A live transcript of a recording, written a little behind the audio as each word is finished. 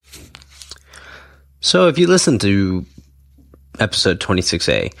So if you listen to episode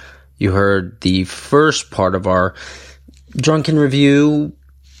 26A, you heard the first part of our drunken review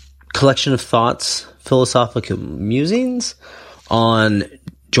collection of thoughts, philosophical musings on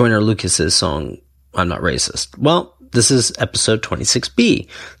Joyner Lucas's song, I'm Not Racist. Well, this is episode 26B.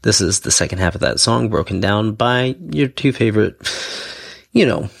 This is the second half of that song broken down by your two favorite,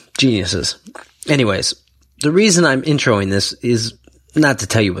 geniuses. Anyways, the reason I'm introing this is not to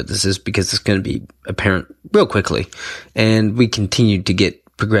tell you what this is, because it's going to be apparent real quickly. And we continue to get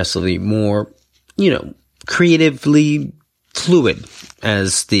progressively more, creatively fluid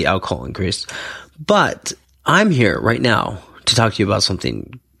as the alcohol increased. But I'm here right now to talk to you about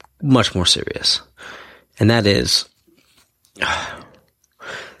something much more serious. And that is,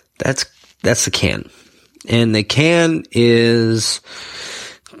 that's the can. And the can is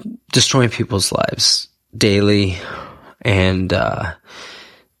destroying people's lives daily. And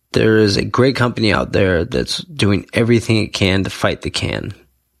there is a great company out there that's doing everything it can to fight the can.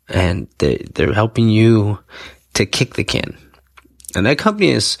 And they're helping you to kick the can. And that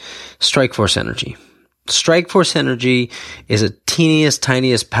company is Strikeforce Energy. Strikeforce Energy is a teeniest,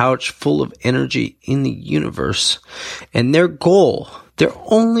 tiniest pouch full of energy in the universe. And their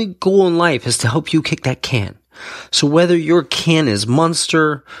only goal in life is to help you kick that can. So whether your can is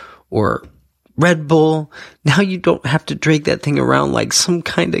Monster or Red Bull, now you don't have to drag that thing around like some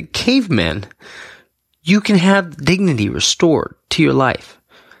kind of caveman. You can have dignity restored to your life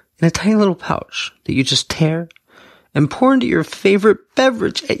in a tiny little pouch that you just tear and pour into your favorite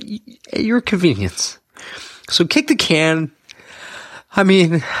beverage at your convenience. So kick the can. I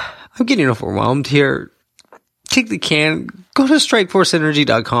mean, I'm getting overwhelmed here. Kick the can. Go to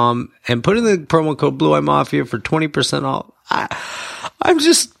StrikeForceEnergy.com and put in the promo code Blue Eye Mafia for 20% off. I've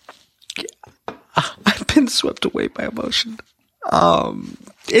been swept away by emotion.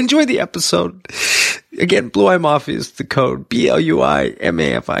 Enjoy the episode. Again, Blue Eye Mafia is the code.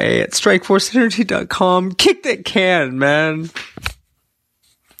 BLUIMAFIA at StrikeForceEnergy.com. Kick that can, man.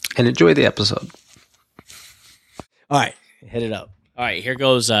 And enjoy the episode. All right, hit it up. All right, here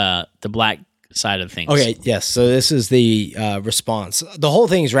goes the black side of things. Okay, yes. So this is the response. The whole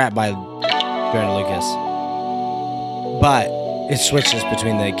thing is rapped by Joyner Lucas, but it switches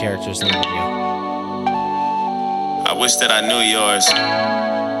between the characters in the video. I wish that I knew yours.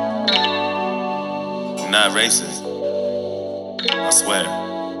 I'm not racist. I swear.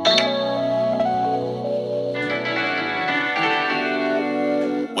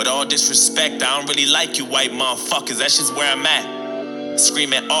 With all disrespect, I don't really like you white motherfuckers. That's just where I'm at.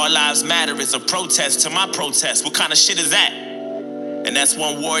 Screaming all lives matter is a protest to my protest. What kind of shit is that? And that's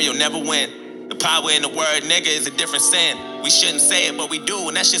one war you'll never win. The power in the word nigga is a different sin. We shouldn't say it, but we do,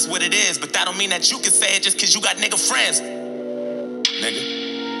 and that's just what it is. But that don't mean that you can say it just cause you got nigga friends. Nigga.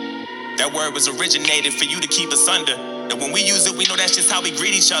 That word was originated for you to keep us under. And when we use it, we know that's just how we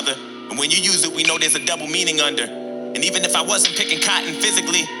greet each other. And when you use it, we know there's a double meaning under. And even if I wasn't picking cotton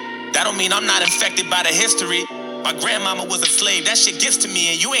physically, that don't mean I'm not infected by the history. My grandmama was a slave, that shit gets to me,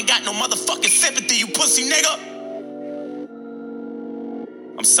 and you ain't got no motherfucking sympathy, you pussy nigga.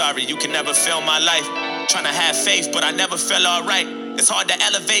 I'm sorry, you can never feel my life. Trying to have faith, but I never feel alright. It's hard to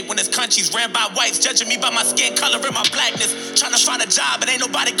elevate when this country's ran by whites, judging me by my skin color and my blackness. Trying to find a job, but ain't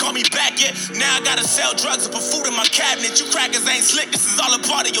nobody call me back yet. Now I gotta sell drugs and put food in my cabinet. You crackers ain't slick, this is all a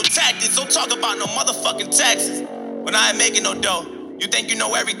part of your tactics. Don't talk about no motherfucking taxes when I ain't making no dough. You think you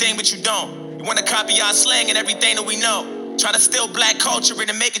know everything, but you don't. You wanna copy our slang and everything that we know. Try to steal black culture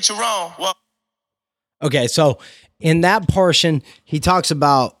and make it your own. Well, okay, so in that portion, he talks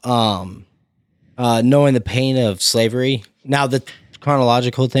about knowing the pain of slavery. Now, the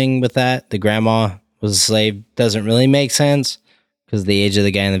chronological thing with that, the grandma was a slave, doesn't really make sense because the age of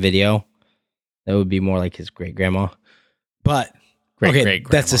the guy in the video, that would be more like his great grandma. But Great-grandma.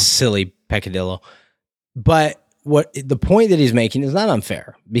 That's a silly peccadillo. But what the point that he's making is not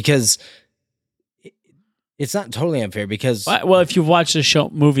unfair, because it's not totally unfair, because Well, if you've watched the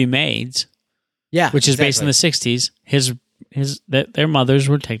movie Maids, which is based in the 60s, their mothers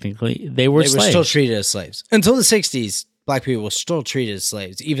were technically they were slaves. Still treated as slaves until the 60s. Black people were still treated as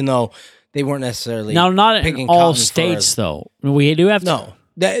slaves, even though they weren't necessarily. Now, not in all states, though. We do have to. No,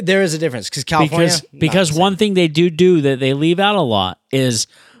 there is a difference because California. Because one thing they do that they leave out a lot is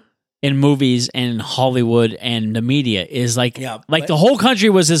in movies and Hollywood and the media is the whole country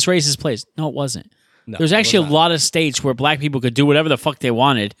was this racist place. No, it wasn't. No, There's actually a lot of states where black people could do whatever the fuck they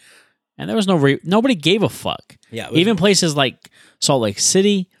wanted, and there was nobody gave a fuck. Yeah, even places like Salt Lake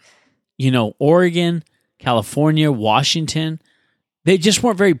City, Oregon, California, Washington, They just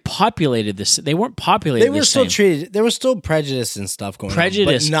weren't very populated. They weren't populated. They were still treated. There was still prejudice and stuff going on,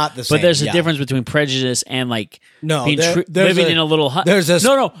 but not the same. But there's a difference between prejudice and like living in a little hut.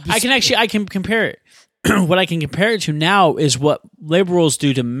 No. I can compare it. What I can compare it to now is what liberals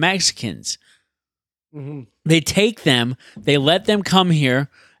do to Mexicans. Mm-hmm. They take them, they let them come here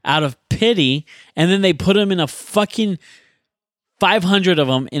out of pity, and then they put them in a fucking 500 of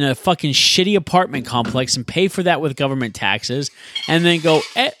them in a fucking shitty apartment complex and pay for that with government taxes, and then go,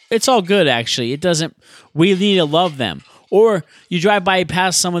 it's all good, actually. It doesn't, we need to love them. Or you drive by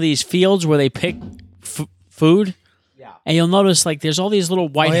past some of these fields where they pick food, and you'll notice like there's all these little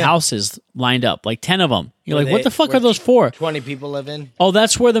white houses lined up, like 10 of them. You're like, what the fuck are those for? 20 people live in? Oh,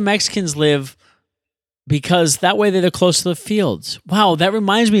 that's where the Mexicans live, because that way they're close to the fields. Wow, that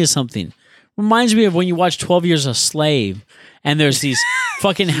reminds me of something. Reminds me of when you watch 12 Years a Slave, and there's these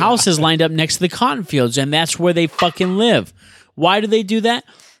fucking houses lined up next to the cotton fields, and that's where they fucking live. Why do they do that?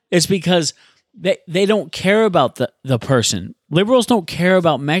 It's because they don't care about the person. Liberals don't care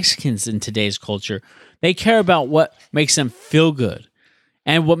about Mexicans in today's culture. They care about what makes them feel good.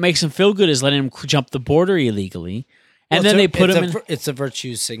 And what makes them feel good is letting them jump the border illegally. And then they put them in... It's a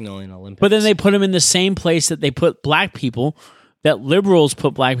virtue signaling Olympics. But then they put them in the same place that they put black people, that liberals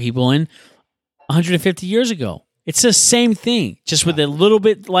put black people in 150 years ago. It's the same thing, just with a little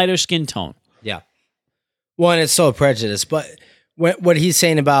bit lighter skin tone. Yeah. Well, and it's so prejudiced. But what he's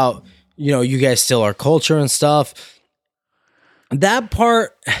saying about, you guys steal our culture and stuff, that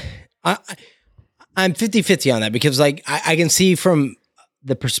part, I'm 50-50 on that, because like I can see from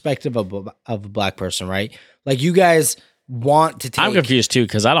the perspective of a black person, right? Like you guys want to take... I'm confused too,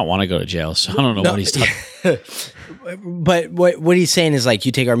 because I don't want to go to jail, so I don't know what he's talking. But what he's saying is like,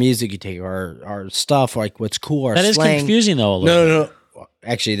 you take our music, you take our stuff, like what's cool, our that slang. Is confusing though. No.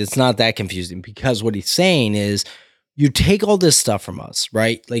 Actually, it's not that confusing, because what he's saying is you take all this stuff from us,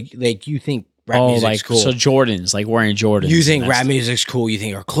 right? Like you think rap music's cool. So Jordans, like wearing Jordans. You think rap music's cool. You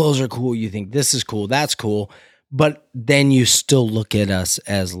think our clothes are cool. You think this is cool. That's cool. But then you still look at us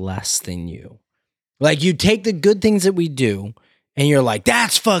as less than you. Like you take the good things that we do and you're like,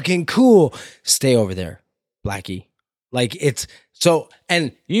 that's fucking cool. Stay over there, Blackie. Like it's so,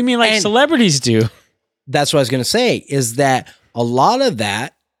 and you mean like celebrities do? That's what I was going to say, is that a lot of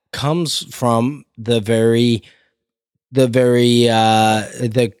that comes from the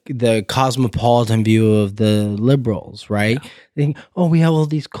cosmopolitan view of the liberals, right? Yeah. They think, oh, we have all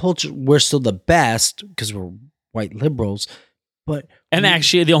these cultures. We're still the best because we're white liberals.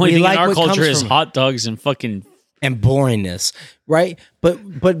 Actually, the only thing in our culture is hot dogs and fucking and boringness, right? But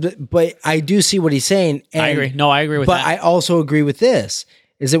I do see what he's saying. And, I agree. No, I agree with that. But I also agree with this,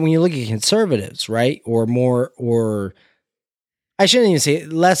 is that when you look at conservatives, right, or I shouldn't even say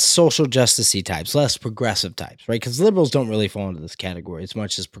less social justice-y types, less progressive types, right? Because liberals don't really fall into this category as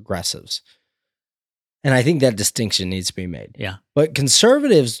much as progressives. And I think that distinction needs to be made. Yeah. But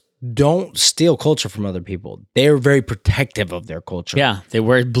conservatives don't steal culture from other people. They're very protective of their culture. Yeah, they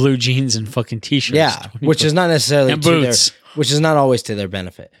wear blue jeans and fucking t-shirts. Yeah, which is not necessarily and boots. Which is not always to their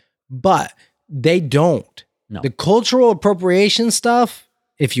benefit. But they don't. No. The cultural appropriation stuff,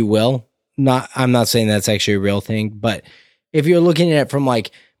 if you will, I'm not saying that's actually a real thing, but if you're looking at it from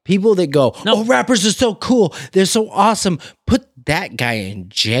like people that go, oh, rappers are so cool, they're so awesome, put that guy in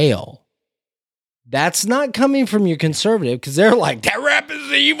jail. That's not coming from your conservative, because they're like, that rap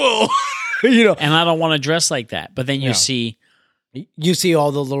is evil. And I don't want to dress like that. But then you see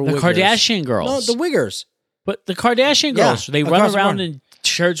all the little wiggers. Kardashian girls. No, the wiggers. But the Kardashian girls, they run around in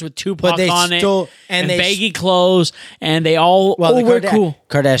shirts with Tupac on it, and baggy clothes, and they all we're cool.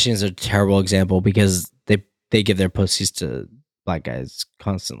 Kardashians are a terrible example, because they give their pussies to black guys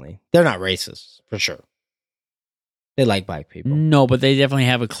constantly. They're not racist, for sure. They like black people. No, but they definitely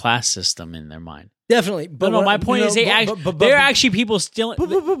have a class system in their mind. Definitely. But my point is they're actually people still... They're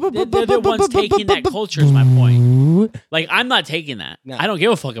the ones taking that culture, is my point. Like, I'm not taking that. No. I don't give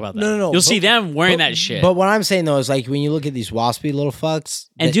a fuck about that. No. You'll see them wearing that shit. But what I'm saying, though, is like when you look at these waspy little fucks...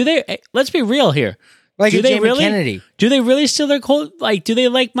 And do they... Let's be real here. Like do they Jamie Kennedy. Do they really steal their culture? Like, do they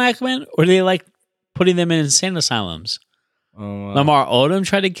like black men? Or do they like putting them in insane asylums? Lamar Odom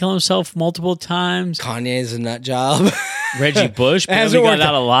tried to kill himself multiple times. Kanye's a nut job. Reggie Bush barely got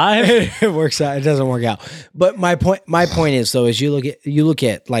out alive. It works out. It doesn't work out. But my point is, though, is you look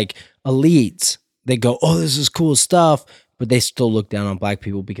at like elites. They go, oh, this is cool stuff, but they still look down on black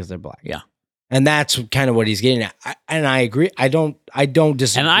people because they're black. Yeah, and that's kind of what he's getting at. And I agree. I don't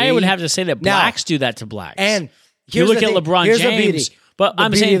disagree. And I would have to say that blacks do that to blacks. And you look at LeBron James. The beauty. But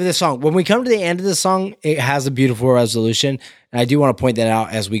I'm saying of this song, when we come to the end of the song, it has a beautiful resolution, and I do want to point that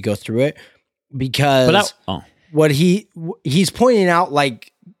out as we go through it, because what he's pointing out,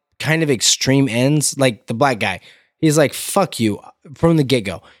 like, kind of extreme ends, like the black guy. He's like, fuck you from the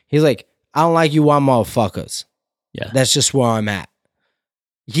get-go. He's like, I don't like you white motherfuckers. Yeah. That's just where I'm at.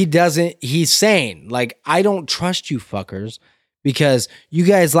 He's saying, like, I don't trust you fuckers because you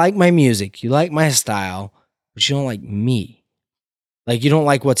guys like my music, you like my style, but you don't like me. Like, you don't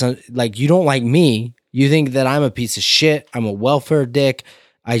like you don't like me. You think that I'm a piece of shit. I'm a welfare dick.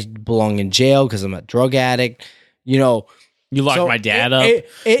 I belong in jail because I'm a drug addict. You know, you locked my dad up.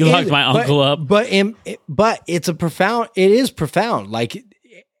 You locked my uncle up. But it is profound. Like,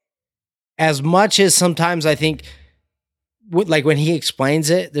 as much as sometimes I think, like, when he explains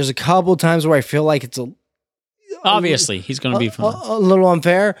it, there's a couple times where I feel like it's obviously he's going to be a little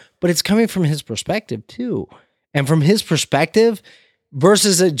unfair, but it's coming from his perspective too, and from his perspective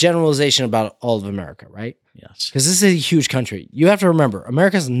versus a generalization about all of America, right? Yes, because this is a huge country. You have to remember,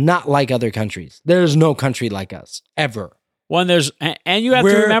 America's not like other countries. There's no country like us ever. Well, and you have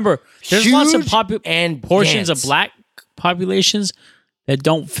to remember, there's lots of portions of black populations that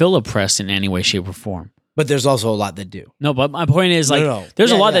don't feel oppressed in any way, shape, or form. But there's also a lot that do. No, but my point is, like,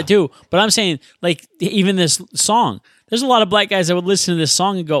 there's a lot that do. But I'm saying, like, even this song, there's a lot of black guys that would listen to this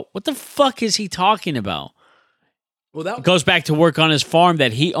song and go, what the fuck is he talking about? Well, that goes back to work on his farm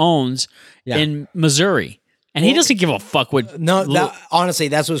that he owns in Missouri. And he doesn't give a fuck what... honestly,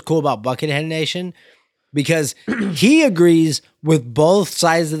 that's what's cool about Buckethead Nation, because he agrees with both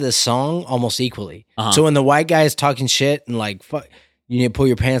sides of the song almost equally. Uh-huh. So when the white guy is talking shit and, like, fuck... You need to pull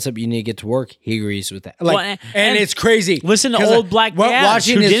your pants up. You need to get to work. He agrees with that. Like, well, and it's crazy. Listen to old black dads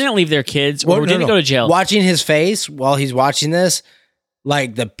who didn't leave their kids or didn't go to jail. Watching his face while he's watching this,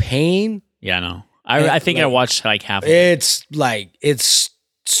 like, the pain. Yeah, I know. I think I watched like half of it. It's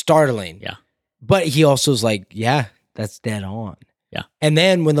startling. Yeah. But he also is like, yeah, that's dead on. Yeah. And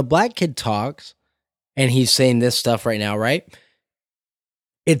then when the black kid talks and he's saying this stuff right now, right?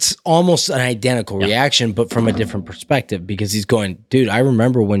 It's almost an identical reaction, but from a different perspective, because he's going, dude, I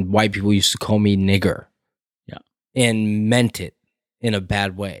remember when white people used to call me nigger. Yeah. And meant it in a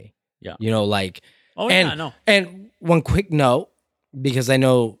bad way. Yeah. You know, like, I know. And one quick note, because I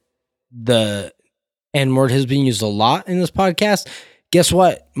know the N-word has been used a lot in this podcast. Guess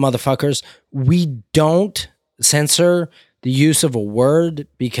what, motherfuckers? We don't censor the use of a word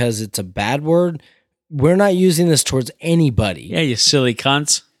because it's a bad word. We're not using this towards anybody. Yeah, you silly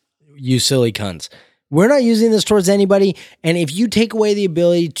cunts. You silly cunts. We're not using this towards anybody. And if you take away the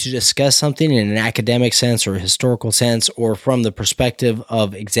ability to discuss something in an academic sense or a historical sense, or from the perspective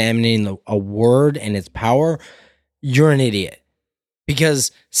of examining a word and its power, you're an idiot.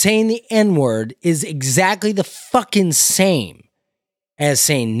 Because saying the N-word is exactly the fucking same as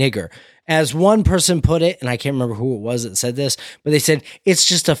saying nigger. As one person put it, and I can't remember who it was that said this, but they said, it's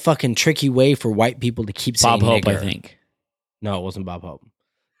just a fucking tricky way for white people to keep saying Bob Hope, nigger. I think. No, it wasn't Bob Hope.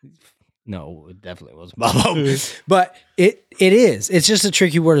 No, it definitely wasn't Bob Hope. But it is. It's just a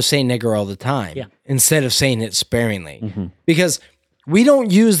tricky word of saying nigger all the time. Yeah. Instead of saying it sparingly. Mm-hmm. Because we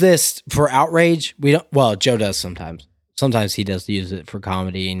don't use this for outrage. We don't. Well, Joe does sometimes. Sometimes he does use it for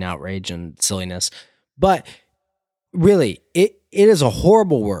comedy and outrage and silliness. But really, it is a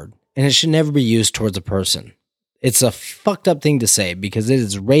horrible word. And it should never be used towards a person. It's a fucked up thing to say because it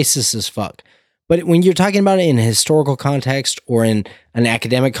is racist as fuck. But when you're talking about it in a historical context or in an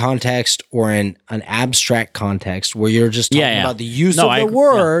academic context or in an abstract context where you're just talking about the use of the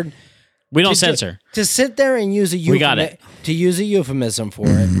word, we don't censor. To sit there and use a euphemism for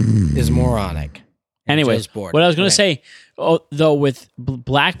it is moronic. Anyway, what I was going to say, though, with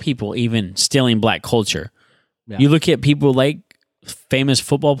black people even stealing black culture, you look at people like famous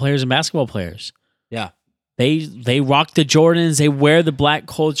football players and basketball players. Yeah. They rock the Jordans, they wear the black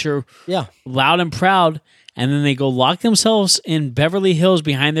culture loud and proud, and then they go lock themselves in Beverly Hills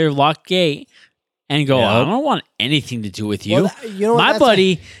behind their locked gate and go, I don't want anything to do with you. Well, my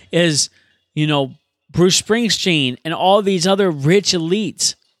buddy is, Bruce Springsteen and all these other rich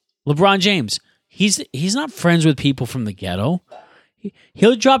elites. LeBron James, he's not friends with people from the ghetto.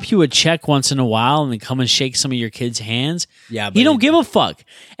 He'll drop you a check once in a while and then come and shake some of your kids' hands. Yeah, but he don't give a fuck.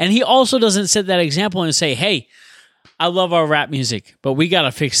 And he also doesn't set that example and say, hey, I love our rap music, but we got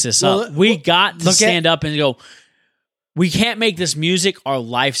to fix this up. We got to stand up and go, we can't make this music our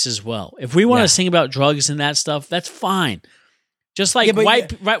lives as well. If we want to sing about drugs and that stuff, that's fine. Just like white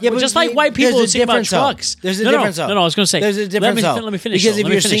people who sing about trucks. There's a difference. No, I was going to say. There's a difference. Let me finish. Because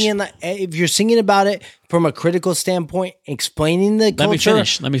if you're singing about it from a critical standpoint, explaining the culture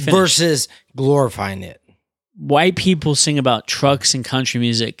let me finish. Versus glorifying it. White people sing about trucks and country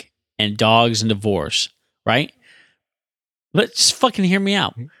music and dogs and divorce, right? Let's fucking hear me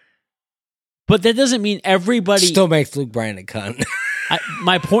out. But that doesn't mean everybody still makes Luke Bryan a cunt.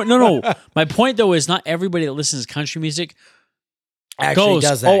 My point, no. My point though is not everybody that listens to country music actually goes,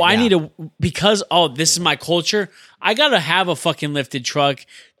 does that. I need to, because this is my culture. I gotta have a fucking lifted truck,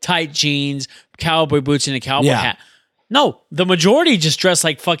 tight jeans, cowboy boots, and a cowboy hat. No, the majority just dress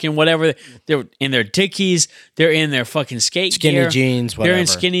like fucking whatever. They're in their Dickies. They're in their fucking skinny gear. Jeans. Whatever. They're in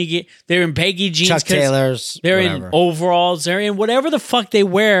skinny. They're in baggy jeans. Chuck Taylors. They're in overalls. They're in whatever the fuck they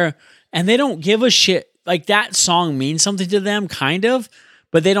wear, and they don't give a shit. Like that song means something to them, kind of,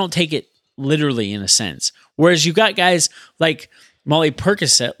 but they don't take it literally in a sense. Whereas you got guys like Molly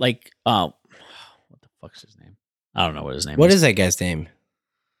Percocet, like what the fuck's his name? I don't know what his name is. What is that guy's name?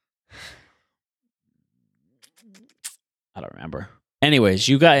 I don't remember. Anyways,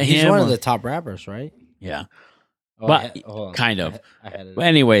 you got him. He's one of the top rappers, right? Yeah. But kind of. But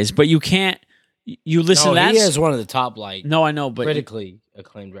anyways, but you can't. You listen to that. He is one of the top, like. No, I know, but critically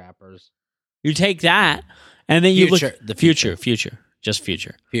acclaimed rappers. You take that, and then you look at the future, just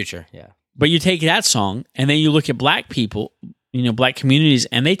future, yeah. But you take that song, and then you look at black people, black communities,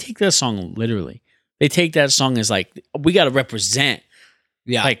 and they take that song literally. They take that song as like, we got to represent,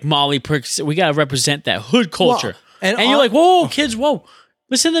 like Molly Perks. We got to represent that hood culture. Well, and you're like, whoa, kids, whoa,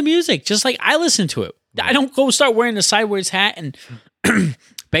 listen to the music, just like I listen to it. I don't go start wearing a sideways hat and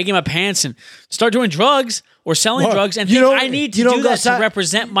bagging my pants and start doing drugs or selling drugs and think I need to do that to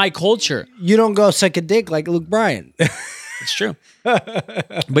represent my culture. You don't go suck a dick like Luke Bryan. It's true.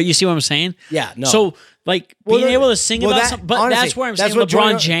 But you see what I'm saying? Yeah, no. So, like, being able to sing about something, but honestly, that's where I'm saying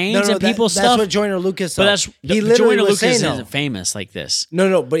LeBron James and people stuff. That's what Joyner Lucas But that's, Joyner Lucas isn't famous like this.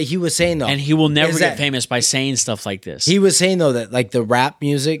 No, but he was saying, though. And he will never get famous by saying stuff like this. He was saying, though, that, like, the rap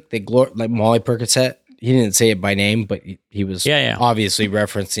music, like Molly Percocet, he didn't say it by name, but he was obviously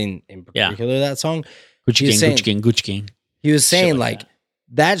referencing in particular that song. Gucci Gang. He was saying, like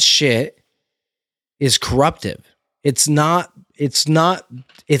that shit is corruptive. It's not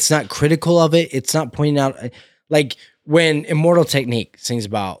critical of it. It's not pointing out, like when Immortal Technique sings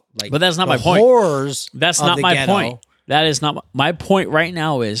about, like, but that's not my point. Horrors. That's not my ghetto. point. That is not my point right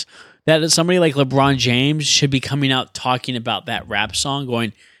now. Is that somebody like LeBron James should be coming out talking about that rap song,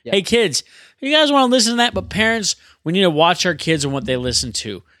 going, "Hey kids, you guys want to listen to that? But parents, we need to watch our kids and what they listen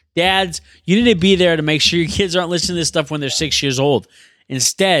to. Dads, you need to be there to make sure your kids aren't listening to this stuff when they're 6 years old.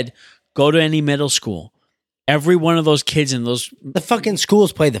 Instead, go to any middle school. Every one of those kids in those the fucking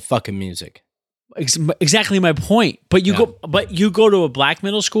schools play the fucking music. Exactly my point. But you go to a black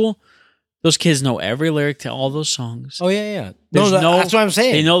middle school, those kids know every lyric to all those songs. Oh yeah. That's what I'm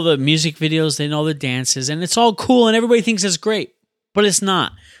saying. They know the music videos, they know the dances, and it's all cool, and everybody thinks it's great, but it's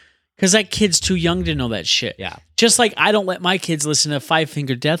not. Because that kid's too young to know that shit. Yeah. Just like I don't let my kids listen to Five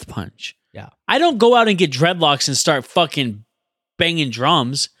Finger Death Punch. Yeah. I don't go out and get dreadlocks and start fucking banging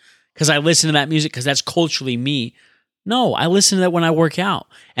drums because I listen to that music because that's culturally me. No, I listen to that when I work out.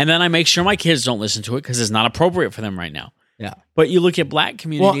 And then I make sure my kids don't listen to it because it's not appropriate for them right now. Yeah. But you look at black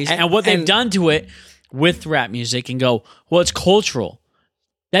communities and what they've done to it with rap music and go, well, it's cultural.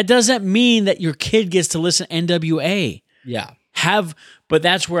 That doesn't mean that your kid gets to listen to NWA. Yeah. But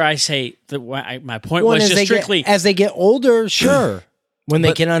that's where I say my point was just strictly as they get older, sure, when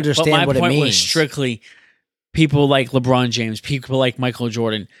they can understand what it means. My point was strictly people like LeBron James, people like Michael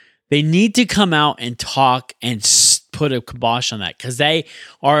Jordan. They need to come out and talk and put a kibosh on that because they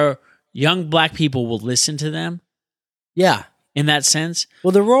are young black people will listen to them. Yeah, in that sense.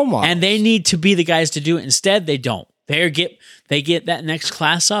 Well, they're role models, and they need to be the guys to do it. Instead, they don't. They get that next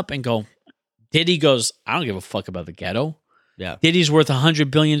class up and go. Diddy goes, I don't give a fuck about the ghetto. Yeah. Diddy's worth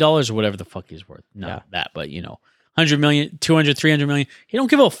 $100 billion or whatever the fuck he's worth. Not that, but 100 million, 200, 300 million. He don't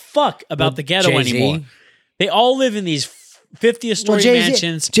give a fuck about the ghetto anymore. They all live in these 50th story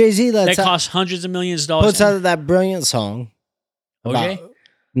mansions. Jay-Z that cost hundreds of millions of dollars. Puts out that brilliant song. OJ?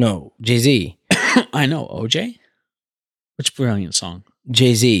 No, Jay-Z. I know. OJ? Which brilliant song?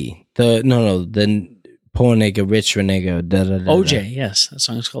 Jay-Z. The poor nigga, rich nigga. OJ, yes. That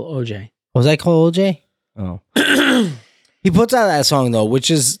song is called OJ. Was that called OJ? Oh. He puts out that song though, which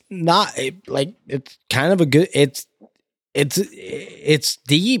is not like it's kind of a good. It's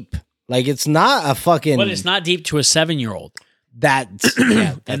deep. Like it's not a fucking. But it's not deep to a 7-year-old. That's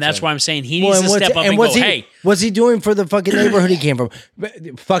and that's why I'm saying he needs to step up and go. Hey, what's he doing for the fucking neighborhood he came from?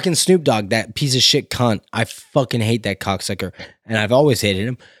 Fucking Snoop Dogg, that piece of shit cunt. I fucking hate that cocksucker, and I've always hated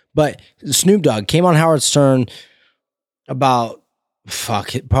him. But Snoop Dogg came on Howard Stern about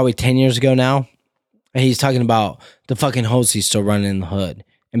probably 10 years ago now. And he's talking about the fucking hose he's still running in the hood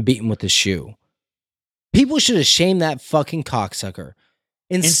and beating with his shoe. People should have shamed that fucking cocksucker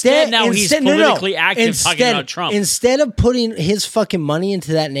Instead now he's politically active talking about Trump. Instead of putting his fucking money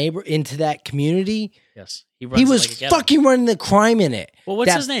into that community, yes, he was fucking running the crime in it. Well,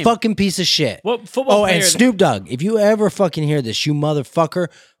 what's his name? Fucking piece of shit. What football player? And Snoop Dogg. If you ever fucking hear this, you motherfucker,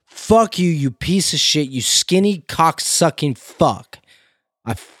 fuck you, you piece of shit, you skinny cock-sucking fuck.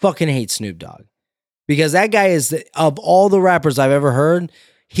 I fucking hate Snoop Dogg. Because that guy is, of all the rappers I've ever heard,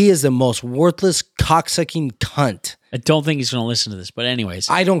 he is the most worthless cocksucking cunt. I don't think he's going to listen to this, but anyways.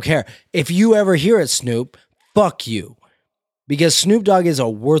 I don't care. If you ever hear it, Snoop, fuck you. Because Snoop Dogg is a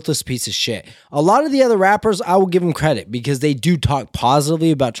worthless piece of shit. A lot of the other rappers, I will give them credit because they do talk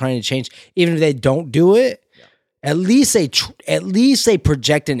positively about trying to change. Even if they don't do it, at least they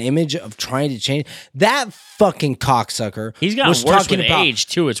project an image of trying to change. That fucking cocksucker. He's got worse with age,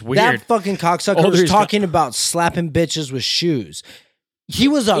 too. It's weird. That fucking cocksucker was talking about slapping bitches with shoes. He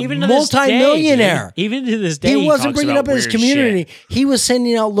was a multi-millionaire. Even to this day, he wasn't bringing up his community. Shit. He was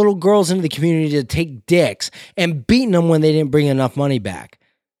sending out little girls into the community to take dicks and beating them when they didn't bring enough money back.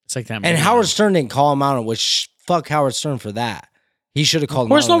 It's like that. And Howard Stern didn't call him out on which fuck Howard Stern for that. He should have called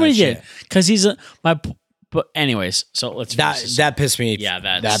him out. Of course, nobody did because he's But anyways, so let's that pissed me. Yeah,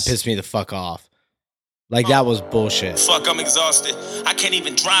 that pissed me the fuck off. Like, that was bullshit. Fuck, I'm exhausted. I can't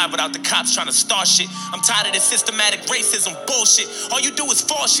even drive without the cops trying to start shit. I'm tired of this systematic racism bullshit. All you do is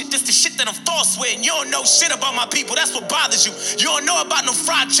false shit. This the shit that I'm false with. And you don't know shit about my people. That's what bothers you. You don't know about no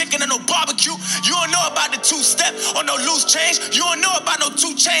fried chicken or no barbecue. You don't know about the two-step or no loose change. You don't know about no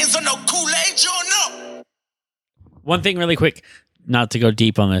 2 Chainz or no Kool-Aid. You don't know. One thing really quick, not to go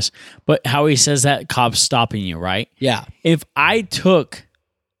deep on this, but how he says that cops stopping you, right? Yeah. If I took...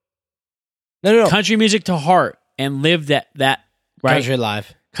 No. country music to heart and live that right?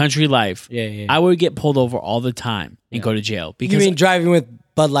 Country life. Yeah. I would get pulled over all the time and go to jail. Because you mean driving with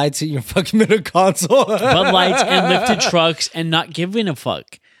Bud Lights in your fucking middle console? Bud Lights and lifted trucks and not giving a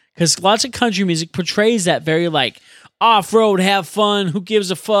fuck. Because lots of country music portrays that very like off-road, have fun, who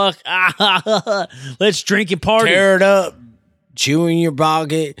gives a fuck? Let's drink and party. Tear it up, chewing your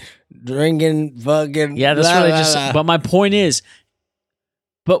pocket, drinking fucking. Yeah, that's really just. But my point is,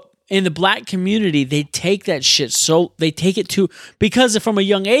 in the black community, they take that shit they take it to, because from a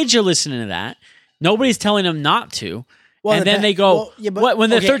young age you're listening to that. Nobody's telling them not to. Well, and then they go, when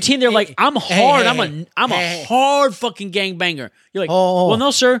they're 13, they're like, I'm hard. I'm a hard fucking gangbanger. You're like, well,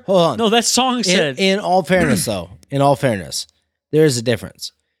 no, sir. Hold on. No, that song said. In all fairness, though, there is a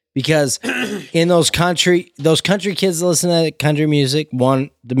difference. Because in those country kids that listen to country music, one,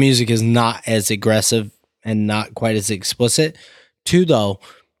 the music is not as aggressive and not quite as explicit. Two, though,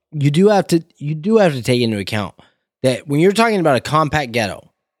 you do have to take into account that when you're talking about a compact ghetto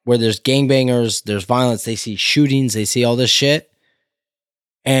where there's gangbangers, there's violence, they see shootings, they see all this shit,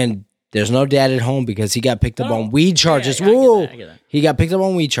 and there's no dad at home because he got picked up on weed charges. I get that. He got picked up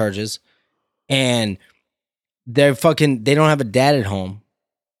on weed charges, and they don't have a dad at home.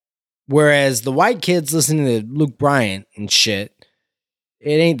 Whereas the white kids listening to Luke Bryan and shit,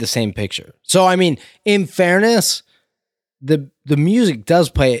 it ain't the same picture. So I mean, in fairness, the music does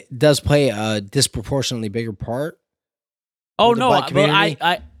play a disproportionately bigger part. Oh no, but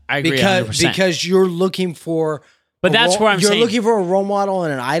I agree 100%. Because you're looking for. But that's where you're looking for a role model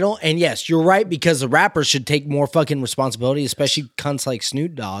and an idol. And yes, you're right, because the rappers should take more fucking responsibility, especially cunts like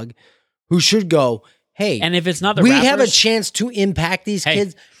Snoop Dogg, who should go, hey, and if it's not the we rappers, have a chance to impact these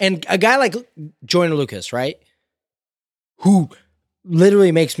kids. And a guy like Joyner Lucas, right, who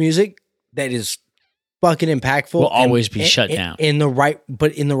literally makes music that is fucking impactful, will always be shut down in the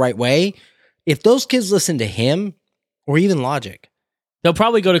right way. If those kids listen to him or even Logic, they'll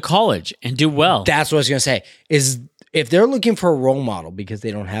probably go to college and do well. That's what I was gonna say. Is if they're looking for a role model because they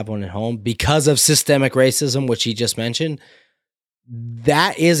don't have one at home because of systemic racism, which he just mentioned,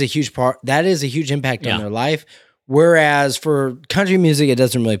 that is a huge part. That is a huge impact on their life. Whereas for country music, it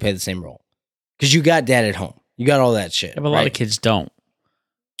doesn't really play the same role because you got dad at home, you got all that shit. Yeah, but a lot of kids don't.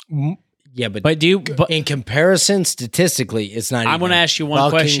 Yeah, but in comparison, statistically, it's not. I'm going to ask you one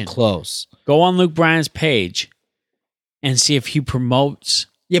question. Close. Go on Luke Bryan's page and see if he promotes.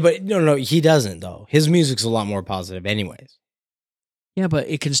 Yeah, but no, he doesn't though. His music's a lot more positive, anyways. Yeah, but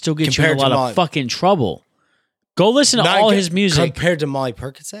it can still get you in a lot of fucking trouble. Go listen to all his music compared to Molly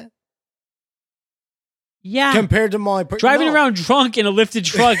Percocet. Yeah, compared to Molly Percocet, driving around drunk in a lifted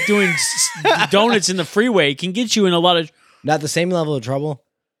truck doing donuts in the freeway can get you in a lot of not the same level of trouble.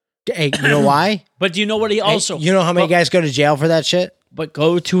 Hey, you know why? But do you know what he also... you know how many guys go to jail for that shit? But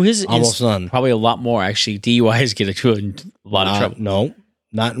go to his... Almost none. Probably a lot more, actually. DUIs get a lot of trouble. No,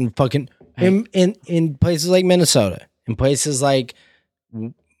 not in fucking... In places like Minnesota. In places like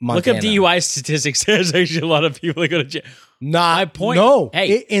Montana. Look up DUI statistics. There's actually a lot of people that go to jail. Not my point. No,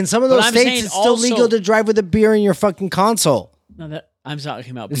 hey, in some of those states, it's still legal to drive with a beer in your fucking console. No, that I'm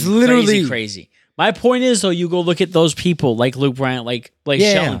talking about. It's literally crazy. My point is, though, you go look at those people like Luke Bryant, like Blake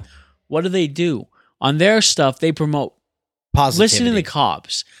Shelton. What do? On their stuff, they promote positivity. Listening to the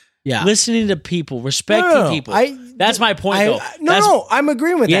cops. Yeah. Listening to people, respecting people. That's my point, though. I'm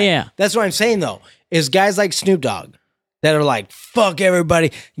agreeing with that. Yeah. That's what I'm saying, though, is guys like Snoop Dogg that are like, fuck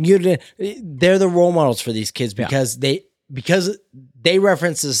everybody. They're the role models for these kids because they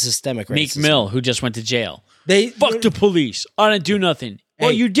reference the systemic racism. Meek Mill, who just went to jail. Fuck the police. I didn't do nothing. Hey.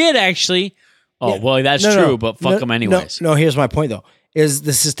 Well, you did, actually. Oh, well, that's true, but fuck them anyways. No, here's my point, though, is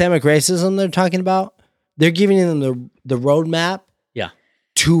the systemic racism they're talking about, they're giving them the roadmap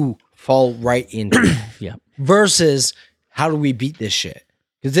to fall right into it. Versus how do we beat this shit?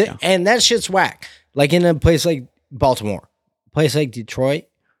 And that shit's whack. Like in a place like Baltimore, a place like Detroit,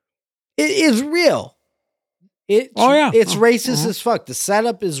 it is real. It's racist as fuck. The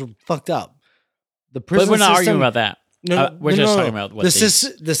setup is fucked up. The prison but we're not arguing about that. We're just talking about what the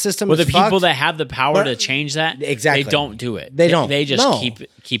system. Well, the people that have the power to change that, exactly, they don't do it. They don't. They just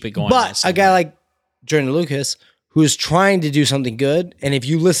keep it going. But a guy like Jordan Lucas, who's trying to do something good, and if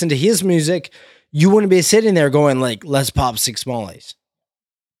you listen to his music, you wouldn't be sitting there going like, "Let's pop 6 Smallies."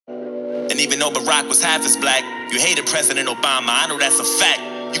 And even though Barack was half as black, you hated President Obama. I know that's a fact.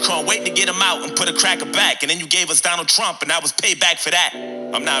 You can't wait to get him out and put a cracker back, and then you gave us Donald Trump, and that was payback for that.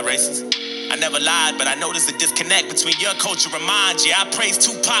 I'm not racist. I never lied, but I noticed a disconnect between your culture and mine. Yeah, I praised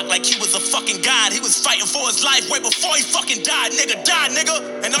Tupac like he was a fucking god. He was fighting for his life way before he fucking died. Nigga.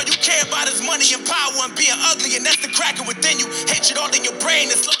 And all you care about is money and power and being ugly, and that's the cracker within you. Hatred all in your brain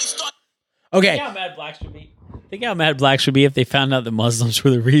that slowly starts. Okay. Think how mad blacks would be. Think how mad blacks would be if they found out that Muslims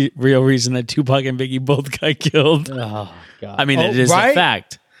were the real reason that Tupac and Biggie both got killed. Oh, God. I mean, it is a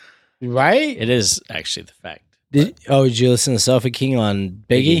fact. Right? It is actually the fact. Did you listen to Selfie King on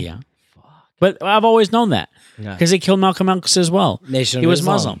Biggie? Yeah. But I've always known that because they killed Malcolm X as well. He was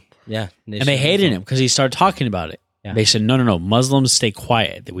Muslim. Yeah. And they hated him because he started talking about it. Yeah. They said, no, Muslims stay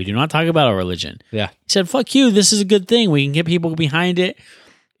quiet. We do not talk about our religion. Yeah. He said, fuck you. This is a good thing. We can get people behind it.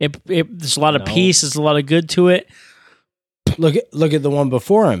 There's a lot of peace. There's a lot of good to it. Look at the one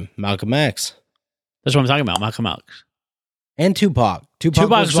before him, Malcolm X. That's what I'm talking about, Malcolm X. And Tupac. Tupac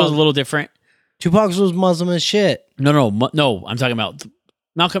was a little different. Tupac was Muslim as shit. No. I'm talking about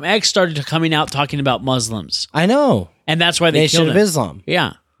Malcolm X started coming out talking about Muslims. I know. And that's why they killed him. Nation of Islam.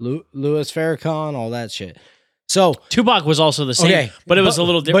 Yeah. Louis Farrakhan, all that shit. So Tupac was also the same, but it was a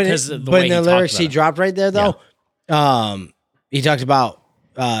little different because of the way he talked about it. But in the lyrics he dropped right there, though, he talked about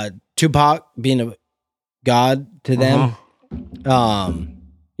Tupac being a god to them.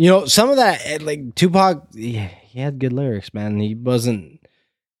 Some of that, like Tupac, he had good lyrics, man. He wasn't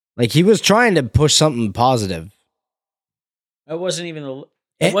like he was trying to push something positive. It wasn't even the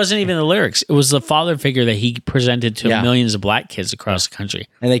lyrics. It was the father figure that he presented to millions of black kids across the country,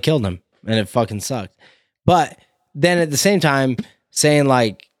 and they killed him, and it fucking sucked. But then at the same time, saying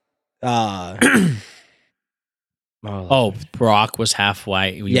like, Barack was half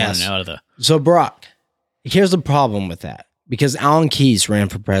white. So Barack, here's the problem with that. Because Alan Keyes ran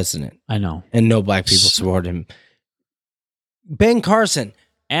for president. I know. And no black people supported him. Ben Carson.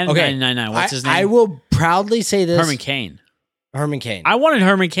 And 999. What's his name? I will proudly say this. Herman Cain. I wanted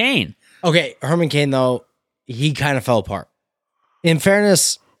Herman Cain. Okay, Herman Cain, though, he kind of fell apart. In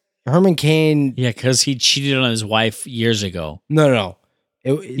fairness, Herman Cain... Yeah, because he cheated on his wife years ago. No.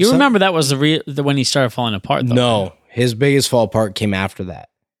 You remember that was when he started falling apart, though? No, his biggest fall apart came after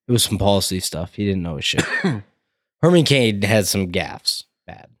that. It was some policy stuff. He didn't know his shit. Herman Cain had some gaffes.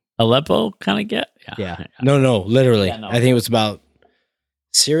 Bad. Aleppo kind of get? Yeah. No, literally. Yeah, no. I think it was about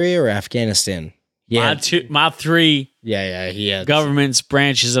Syria or Afghanistan. Yeah. My three he had government's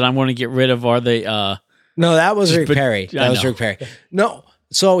branches that I'm going to get rid of are the... No, that was Rick Perry. Rick Perry. No.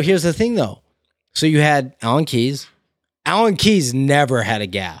 So here's the thing, though. So you had Alan Keyes. Alan Keyes never had a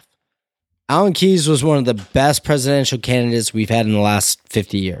gaffe. Alan Keyes was one of the best presidential candidates we've had in the last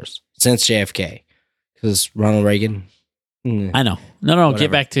 50 years, since JFK. Because Ronald Reagan. I know. No, whatever. Get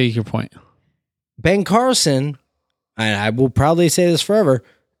back to your point. Ben Carson, and I will proudly say this forever,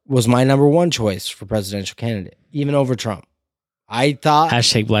 was my number one choice for presidential candidate, even over Trump. I thought...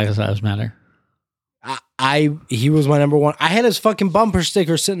 # Black Lives Matter. He was my number one. I had his fucking bumper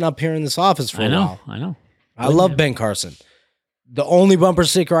sticker sitting up here in this office for a while. I know. I love Ben Carson. The only bumper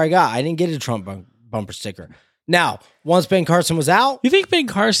sticker I got, I didn't get a Trump bumper sticker. Now, once Ben Carson was out... You think Ben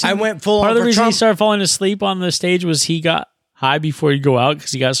Carson... I went full on part of the reason Trump. He started falling asleep on the stage was he got high before he'd go out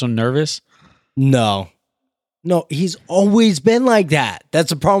because he got so nervous? No, he's always been like that.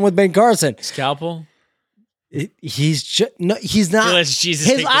 That's the problem with Ben Carson. Scalpel? He's just no. He's not. Jesus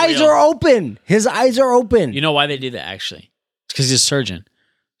his eyes are open. His eyes are open. You know why they do that? Actually, it's because he's a surgeon.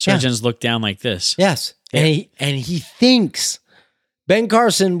 Surgeons look down like this. Yes, and he thinks. Ben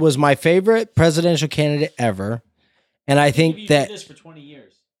Carson was my favorite presidential candidate ever, and I think you that did this for 20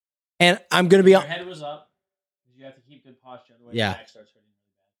 years. And I'm going to be your head was up. You have to keep good posture, otherwise your back starts hurting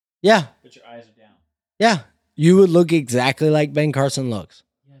really bad. Yeah, but your eyes are down. Yeah, you would look exactly like Ben Carson looks.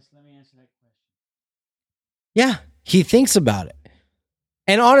 Yes, let me answer that question. Yeah, he thinks about it,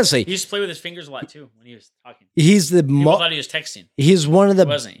 and honestly, he used to play with his fingers a lot too when he was talking. He's the people thought he was texting. He's one of the. He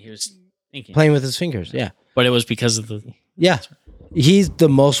wasn't. He was thinking, playing with his fingers. Yeah, but it was because of the. Yeah. He's the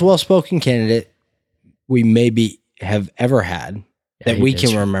most well-spoken candidate we maybe have ever had that we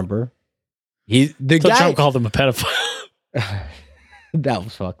can remember. The guy Trump called him a pedophile. That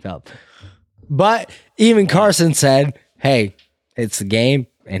was fucked up. But even Carson said, "Hey, it's a game,"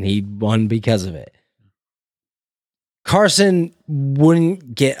 and he won because of it. Carson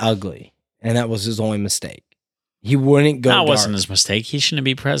wouldn't get ugly, and that was his only mistake. He wouldn't go. That wasn't his mistake. He shouldn't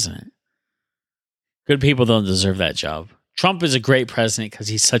be president. Good people don't deserve that job. Trump is a great president because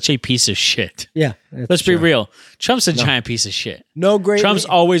he's such a piece of shit. Yeah. Let's be real. Trump's a giant piece of shit. Trump's great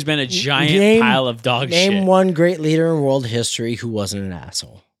always been a giant pile of dog shit. Name one great leader in world history who wasn't an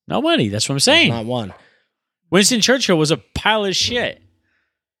asshole. Nobody. That's what I'm saying. Not one. Winston Churchill was a pile of shit.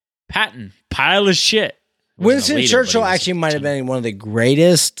 Patton, pile of shit. Winston Churchill actually might have been one of the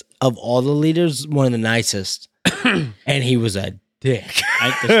greatest of all the leaders, one of the nicest. And he was a dick.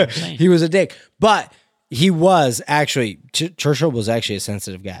 He was a dick. But he was actually, Churchill was actually a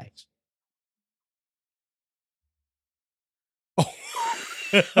sensitive guy.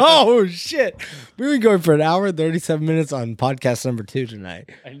 Oh, shit. We were going for an hour and 37 minutes on podcast number 2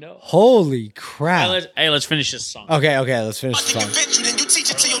 tonight. I know. Holy crap. Hey, let's finish this song. Okay, let's finish the song. You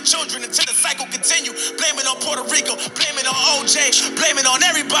teach it to your children until the cycle continue. Blame it on Puerto Rico, blame it on OJ, blame it on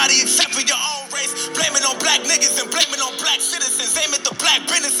everybody except for your own race. Blame it on black niggas and blame it on black citizens. Aim at the black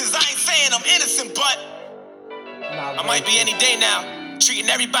businesses. I ain't saying I'm innocent, but I might be any day now. Treating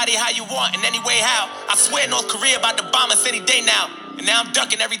everybody how you want in any way how. I swear North Korea about to bomb us any day now. And now I'm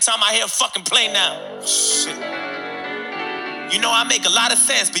ducking every time I hear a fucking plane now. Shit. You know I make a lot of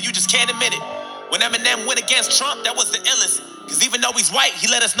sense, but you just can't admit it. When Eminem went against Trump, that was the illest. Because even though he's white, he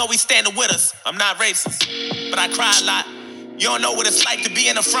let us know he's standing with us. I'm not racist, but I cry a lot. You don't know what it's like to be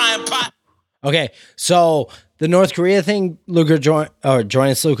in a frying pot. Okay, so the North Korea thing,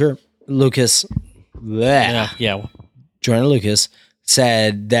 Joyce Lucas. Yeah. Jordan Lucas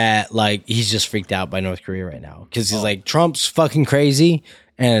said that like he's just freaked out by North Korea right now because he's like Trump's fucking crazy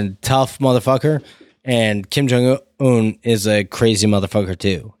and tough motherfucker, and Kim Jong-un is a crazy motherfucker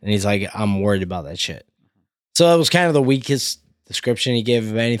too, and he's like, I'm worried about that shit. So that was kind of the weakest description he gave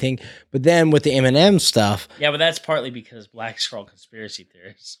of anything. But then with the Eminem stuff, yeah, but that's partly because blacks are all conspiracy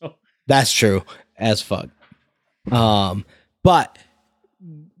theorists. So. That's true as fuck. But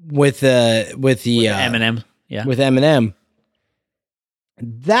with Eminem. Yeah. With Eminem,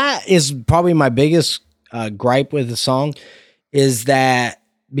 that is probably my biggest gripe with the song is that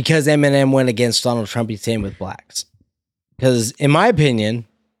because Eminem went against Donald Trump, he's staying with blacks. Because in my opinion,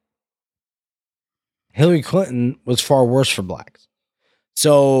 Hillary Clinton was far worse for blacks.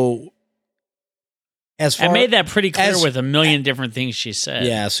 So I made that pretty clear with a million different things she said.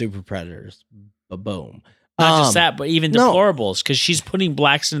 Yeah, super predators. Boom. Not just that, but even deplorables, because she's putting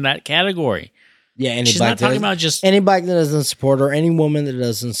blacks in that category. Yeah, she's not talking about just any black that doesn't support her, any woman that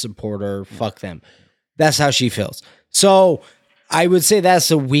doesn't support her, fuck them. That's how she feels. So I would say that's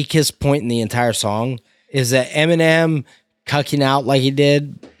the weakest point in the entire song is that Eminem cucking out like he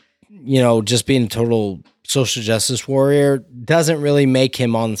did, just being a total social justice warrior doesn't really make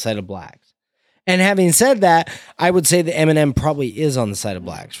him on the side of blacks. And having said that, I would say that Eminem probably is on the side of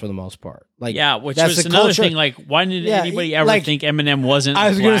blacks for the most part. Like, yeah, which was another thing. Like, why did anybody ever think Eminem wasn't? I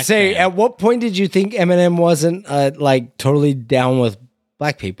was going to say, at what point did you think Eminem wasn't like totally down with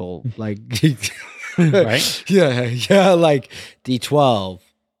black people? Like, right? Yeah, like D12,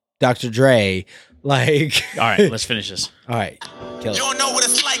 Dr. Dre. Like, all right, let's finish this. All right, kill it. You don't know what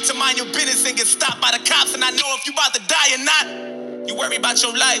it's like to mind your business and get stopped by the cops, and I know if you about to die or not. You worry about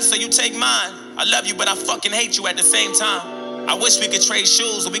your life, so you take mine. I love you, but I fucking hate you at the same time. I wish we could trade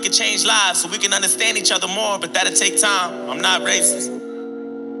shoes or we could change lives so we can understand each other more, but that'll take time. I'm not racist.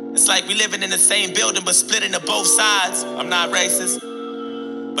 It's like we living in the same building but split into both sides. I'm not racist.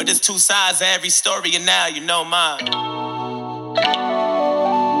 But there's two sides of every story, and now you know mine.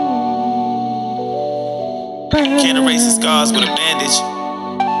 Can't erase the scars with a bandage.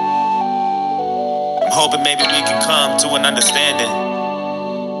 I'm hoping maybe we can come to an understanding.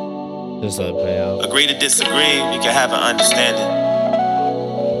 Just let it play out. Agree to disagree, we can have an understanding.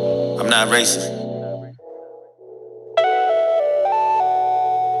 I'm not racist.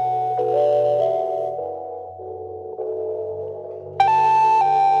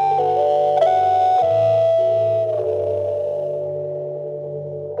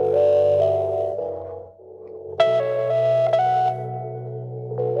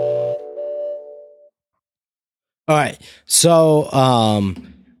 All right. So,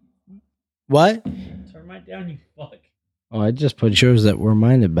 what? Turn mine down, you fuck. Oh, I just put yours that were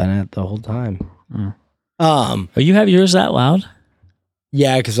mine have been at the whole time. Oh, you have yours that loud?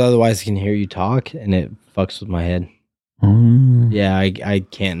 Yeah, because otherwise I can hear you talk and it fucks with my head. Yeah, I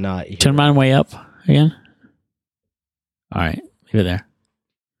can't not hear. Turn mine way up again. All right, leave it there.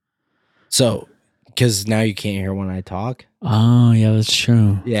 So, because now you can't hear when I talk. Oh, yeah, that's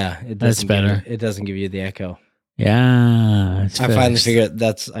true. Yeah, that's better. It doesn't give you the echo. Yeah, I finally figured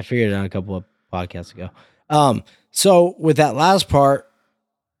I figured it out a couple of podcasts ago. So with that last part,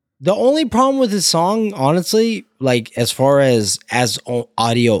 the only problem with this song, honestly, like as far as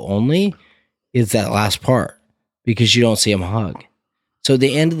audio only, is that last part because you don't see him hug. So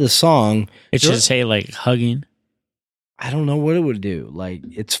the end of the song, it should say like hugging. I don't know what it would do. Like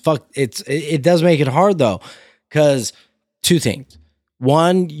it does make it hard though, because two things.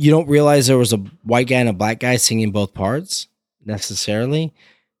 One, you don't realize there was a white guy and a black guy singing both parts necessarily.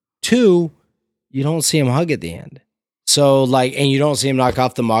 Two, you don't see him hug at the end. So like, and you don't see him knock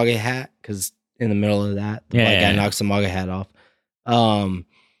off the MAGA hat because in the middle of that, the white guy knocks the MAGA hat off.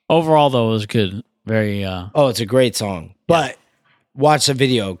 Overall, though, it was good. Very. Oh, it's a great song. But watch the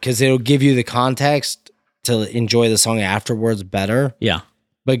video because it'll give you the context to enjoy the song afterwards better. Yeah,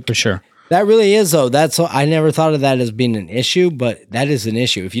 but for sure. That really is, though. I never thought of that as being an issue, but that is an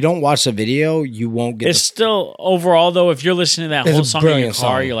issue. If you don't watch the video, you won't get. It's still overall though. If you're listening to that whole song in your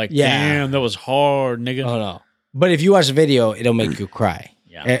car, you're like, "Damn, that was hard, nigga." Oh no! But if you watch the video, it'll make you cry.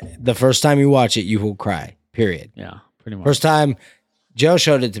 Yeah. The first time you watch it, you will cry. Period. Yeah, pretty much. First time Joe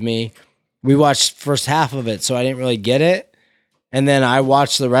showed it to me, we watched first half of it, so I didn't really get it, and then I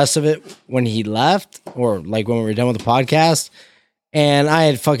watched the rest of it when he left, or like when we were done with the podcast. And I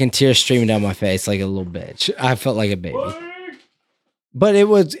had fucking tears streaming down my face like a little bitch. I felt like a baby. But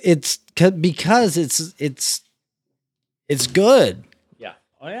it's because it's good. Yeah.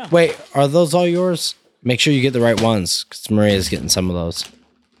 Oh yeah. Wait, are those all yours? Make sure you get the right ones because Maria's getting some of those.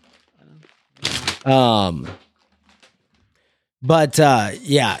 But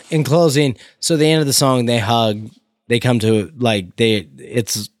yeah, in closing, so the end of the song, they hug, they come to like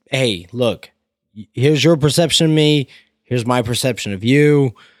it's hey, look, here's your perception of me. Here's my perception of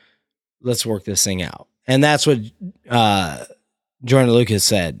you. Let's work this thing out. And that's what Joyner Lucas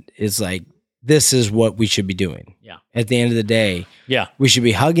said. Is like, this is what we should be doing. Yeah. At the end of the day, yeah, we should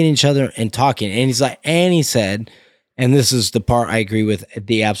be hugging each other and talking. And he said, and this is the part I agree with at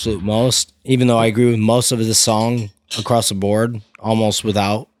the absolute most, even though I agree with most of the song across the board, almost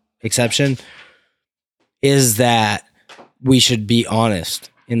without exception, is that we should be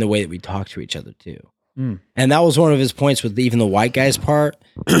honest in the way that we talk to each other too. And that was one of his points with even the white guy's part.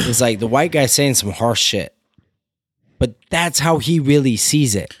 It's like the white guy saying some harsh shit, but that's how he really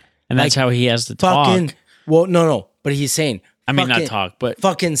sees it, and that's like, how he has to talk. Well, no, but he's saying, I mean, not talk, but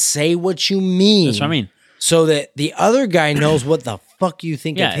fucking say what you mean. That's what I mean. So that the other guy knows what the fuck you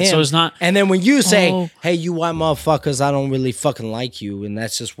think of him. So it's not. And then when you say, "Hey, you white motherfuckers, I don't really fucking like you," and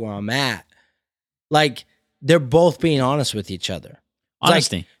that's just where I'm at. Like they're both being honest with each other.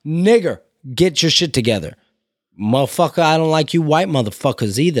 Honesty, like, nigger. Get your shit together. Motherfucker, I don't like you white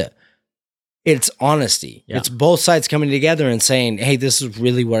motherfuckers either. It's honesty. Yeah. It's both sides coming together and saying, hey, this is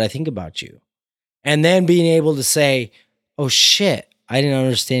really what I think about you. And then being able to say, oh shit, I didn't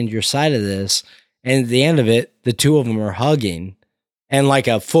understand your side of this. And at the end of it, the two of them are hugging and like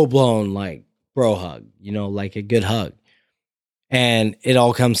a full-blown like bro hug, like a good hug. And it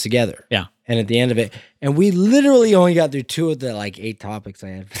all comes together. Yeah. And at the end of it, and we literally only got through 2 of the like 8 topics I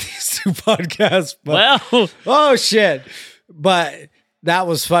had for these 2 podcasts. But, well, oh shit! But that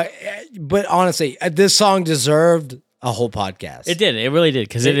was fun. But honestly, this song deserved a whole podcast. It did. It really did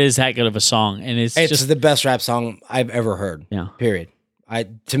because it is that good of a song, and it's just the best rap song I've ever heard. Yeah. Period.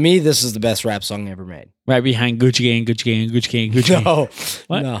 To me, this is the best rap song ever made. Right behind Gucci Gang, Gucci Gang, Gucci Gang, Gucci Gang. No,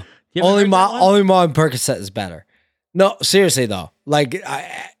 what? No. Only Ma and Percocet is better. No, seriously though. Like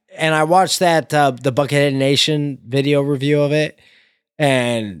I watched that the Buckethead Nation video review of it,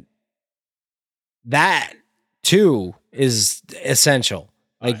 and that too is essential.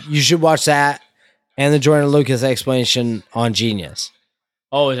 Like you should watch that and the Joyner Lucas explanation on Genius.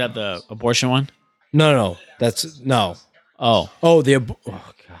 Oh, is that the abortion one? No, that's no. Oh,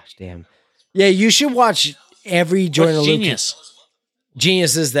 gosh, damn. Yeah, you should watch every Joyner Lucas. Genius?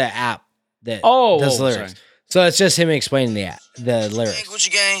 Genius is the app that does lyrics. Sorry. So it's just him explaining the lyrics.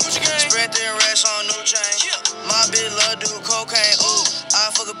 Gucci gang, spread their racks on new chain. My bitch love do cocaine. Ooh, I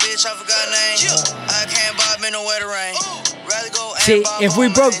fuck a bitch, I forgot name. I can't buy me no wetter rain. Rather go. See, if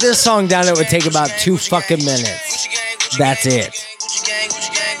we broke this song down, it would take about 2 fucking minutes. That's it. Gucci gang,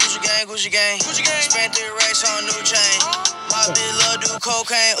 Gucci gang. Spent their racks on new chain. My bitch love do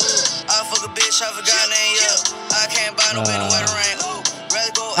cocaine. Ooh, I fuck a bitch, I forgot name. Yeah, I can't buy no wetter rain. Ooh,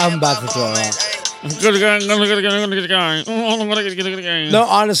 rather go. I'm about to throw it off. No,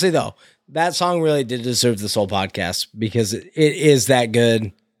 honestly though, that song really did deserve this whole podcast because it is that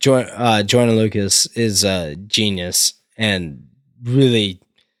good. Joyner Lucas is a genius and really,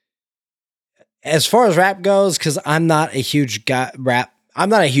 as far as rap goes, because I'm not a huge I'm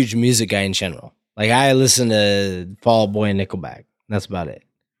not a huge music guy in general. Like I listen to Fall Out Boy and Nickelback. That's about it.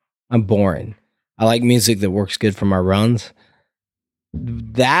 I'm boring. I like music that works good for my runs.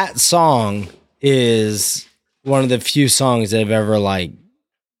 That song is one of the few songs that have ever like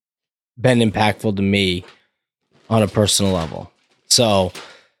been impactful to me on a personal level. So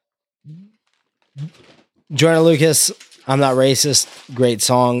Joyner Lucas, I'm Not Racist, great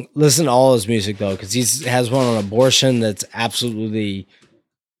song. Listen to all his music though, because he has one on abortion that's absolutely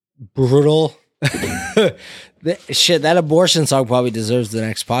brutal. That abortion song probably deserves the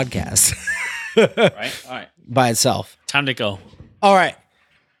next podcast. Right? All right. By itself. Time to go. All right.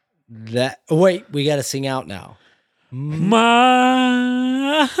 Wait, we got to sing out now. Wait,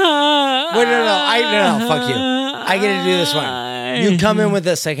 no, fuck you. I get to do this one. You come in with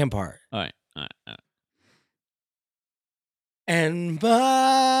the second part. All right. And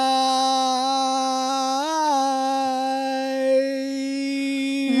bye.